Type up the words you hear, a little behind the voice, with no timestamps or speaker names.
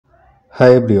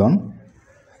Hi everyone,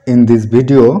 in this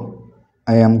video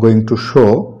I am going to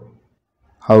show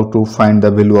how to find the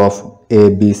value of a,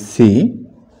 b, c,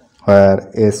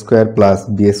 where a square plus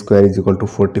b square is equal to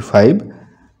 45,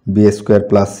 b square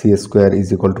plus c square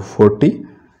is equal to 40,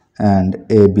 and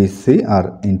a, b, c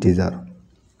are integer.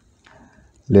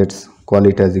 Let's call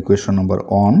it as equation number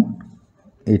 1,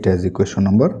 it as equation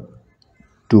number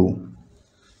 2.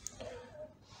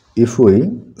 If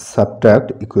we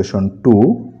subtract equation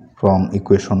 2 from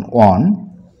equation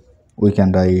 1, we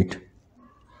can write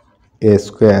a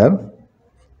square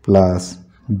plus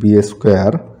b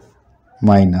square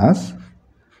minus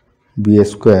b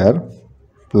square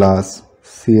plus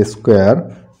c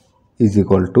square is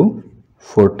equal to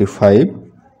 45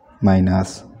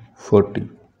 minus 40,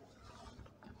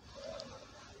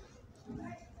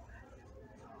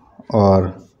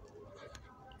 or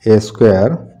a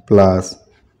square plus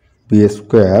b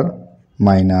square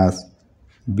minus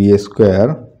b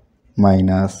square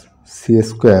minus c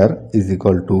square is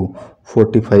equal to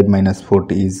 45 minus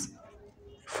 40 is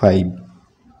 5,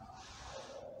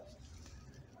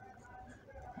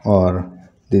 or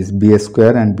this b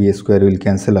square and b square will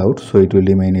cancel out, so it will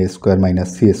remain a square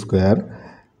minus c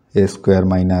square. A square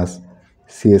minus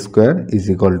c square is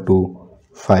equal to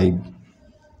 5,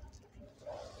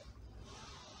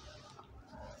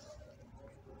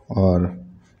 or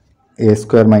a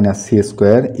square minus c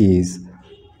square is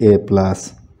a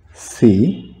plus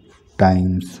c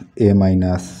times a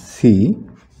minus c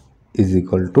is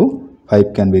equal to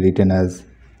 5 can be written as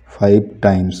 5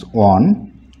 times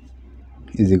 1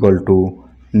 is equal to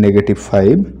negative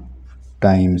 5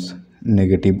 times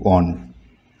negative 1.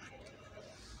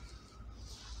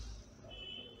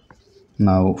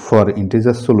 Now for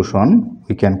integer solution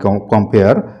we can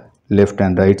compare left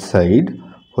and right side.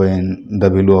 When the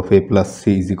value of a plus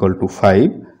c is equal to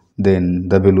 5, then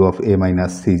the value of a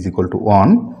minus c is equal to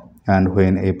 1, and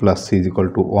when a plus c is equal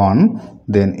to 1,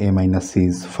 then a minus c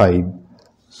is 5.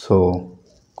 So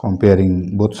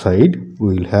comparing both sides,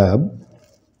 we will have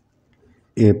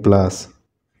a plus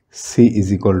c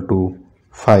is equal to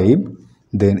 5,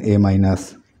 then a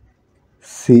minus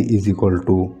c is equal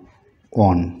to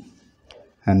 1,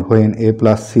 and when a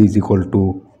plus c is equal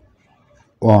to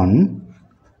 1,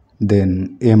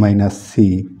 then a minus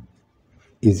c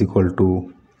is equal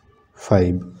to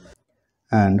 5,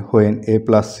 and when a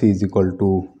plus c is equal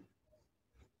to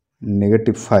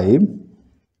negative 5,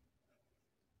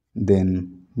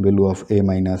 then value of a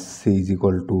minus c is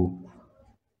equal to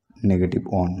negative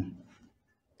 1,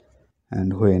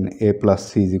 and when a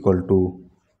plus c is equal to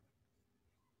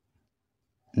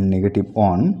negative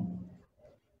 1,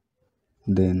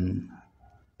 then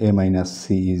a minus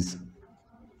c is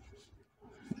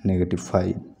negative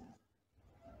 5.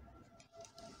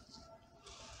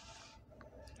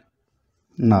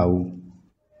 Now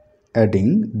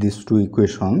adding these two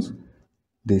equations,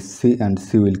 this c and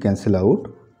c will cancel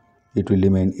out. It will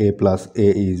remain a plus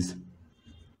a is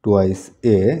twice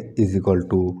a is equal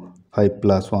to 5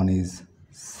 plus 1 is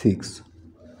 6.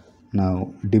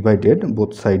 Now divided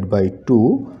both sides by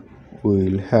 2, we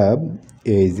will have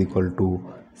a is equal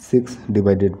to 6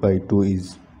 divided by 2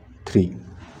 is 3.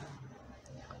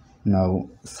 Now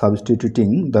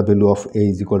substituting the value of a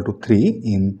is equal to 3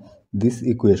 in this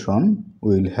equation,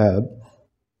 we will have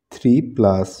 3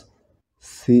 plus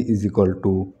c is equal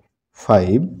to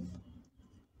 5,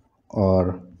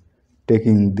 or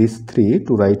taking this 3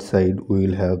 to right side, we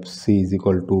will have c is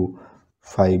equal to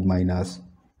 5 minus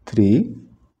 3,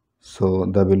 so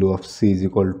the value of c is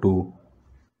equal to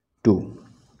 2.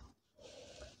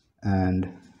 And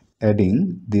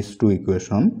adding these two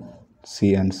equations,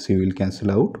 c and c will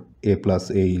cancel out. A plus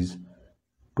a is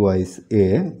twice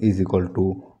a is equal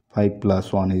to 5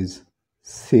 plus 1 is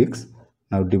 6.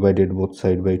 Now divided both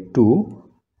sides by 2,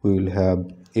 we will have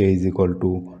a is equal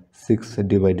to 6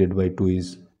 divided by 2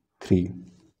 is 3.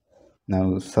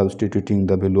 Now substituting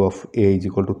the value of a is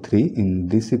equal to 3 in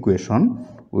this equation,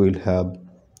 we will have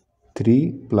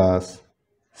 3 plus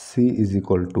c is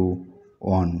equal to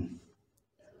 1,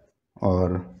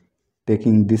 or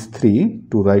taking this 3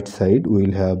 to right side, we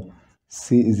will have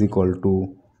c is equal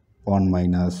to 1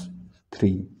 minus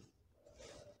 3.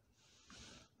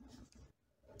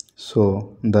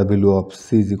 So the value of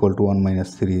c is equal to 1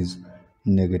 minus 3 is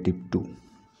negative 2.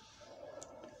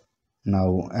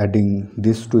 Now adding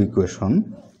these two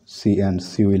equations, c and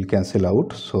c will cancel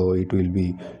out, so it will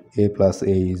be a plus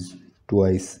a is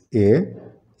twice a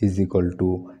is equal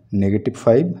to negative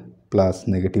 5 plus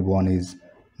negative 1 is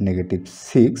negative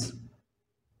 6,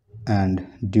 and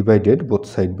divided both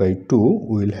sides by 2,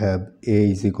 we will have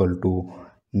a is equal to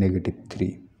negative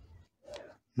 3.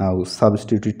 Now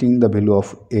substituting the value of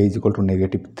a is equal to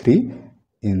negative 3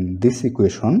 in this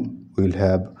equation, we will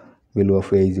have value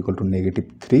of a is equal to negative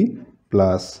 3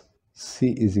 plus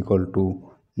c is equal to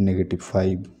negative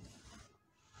 5,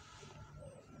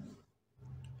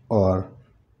 or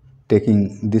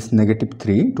taking this negative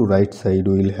 3 to right side,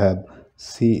 we will have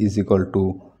c is equal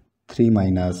to 3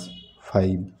 minus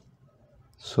 5.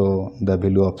 So the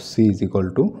value of c is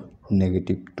equal to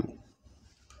negative 2.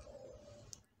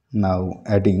 Now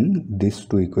adding these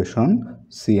two equations,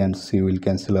 c and c will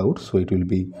cancel out, so it will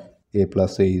be a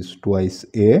plus a is twice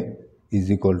a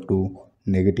is equal to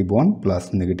negative 1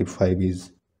 plus negative 5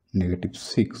 is negative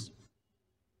 6.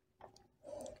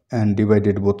 And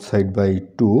divided both side by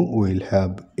 2, we will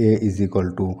have a is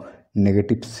equal to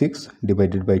negative 6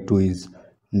 divided by 2 is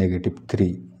negative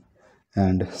 3.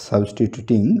 And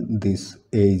substituting this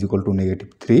a is equal to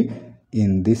negative 3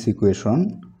 in this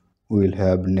equation, we will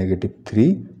have negative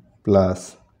 3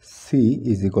 plus c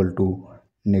is equal to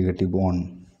negative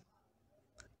 1,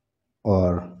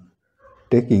 or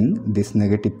taking this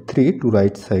negative 3 to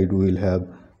right side, we will have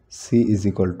c is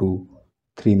equal to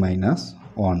 3 minus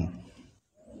 1.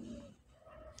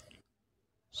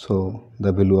 So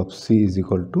the value of c is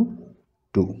equal to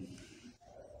 2.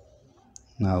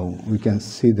 Now we can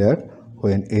see that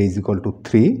when a is equal to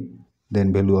 3,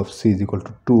 then value of c is equal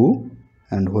to 2,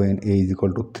 and when a is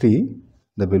equal to 3,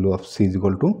 the value of c is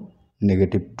equal to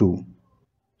negative 2.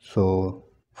 So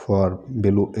for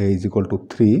value a is equal to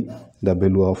 3, the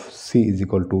value of c is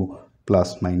equal to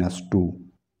plus minus 2,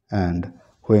 and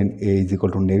when a is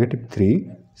equal to negative 3,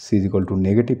 c is equal to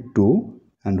negative 2,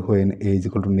 and when a is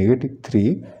equal to negative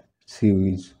 3, c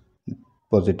is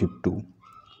positive 2.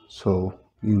 So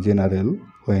in general,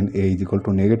 when a is equal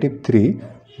to negative 3,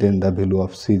 then the value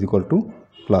of c is equal to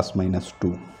plus minus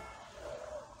 2.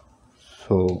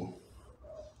 So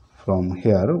from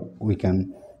here we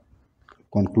can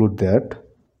conclude that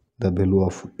the value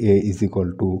of a is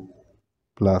equal to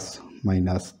plus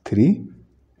minus 3,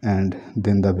 and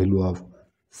then the value of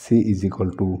c is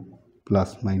equal to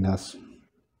plus minus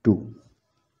 2.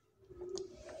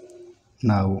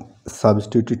 Now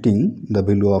substituting the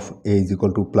value of a is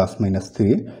equal to plus minus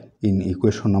 3 in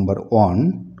equation number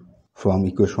 1, from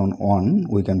equation 1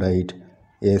 we can write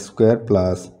a square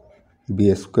plus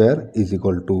b square is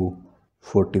equal to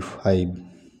 45,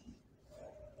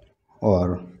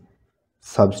 or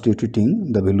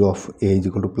substituting the value of a is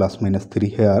equal to plus minus 3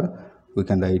 here, we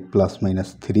can write plus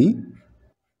minus 3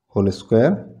 whole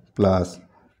square plus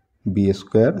b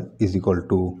square is equal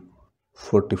to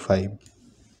 45,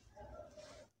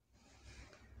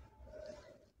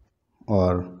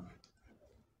 or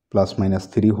plus minus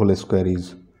 3 whole square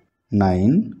is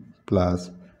 9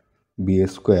 plus b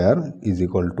square is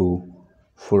equal to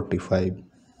 45,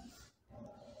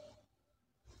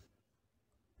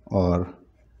 or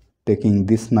taking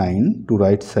this 9 to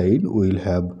right side, we will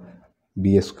have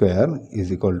b square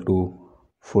is equal to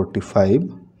 45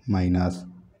 minus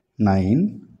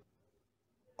 9,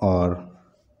 or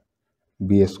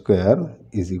b square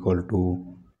is equal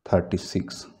to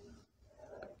 36.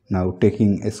 Now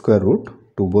taking a square root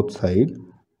to both sides,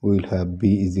 we will have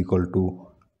b is equal to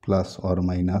plus or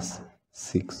minus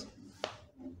 6.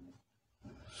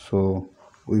 So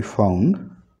we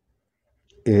found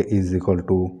a is equal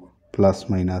to plus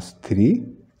minus 3,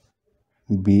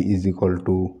 b is equal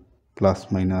to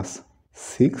plus minus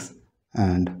 6,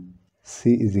 and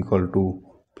c is equal to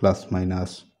plus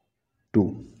minus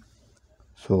 2.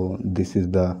 So this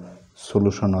is the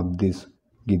solution of these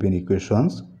given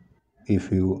equations.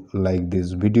 If you like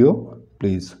this video,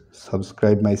 please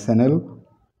subscribe my channel.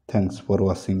 Thanks for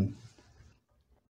watching.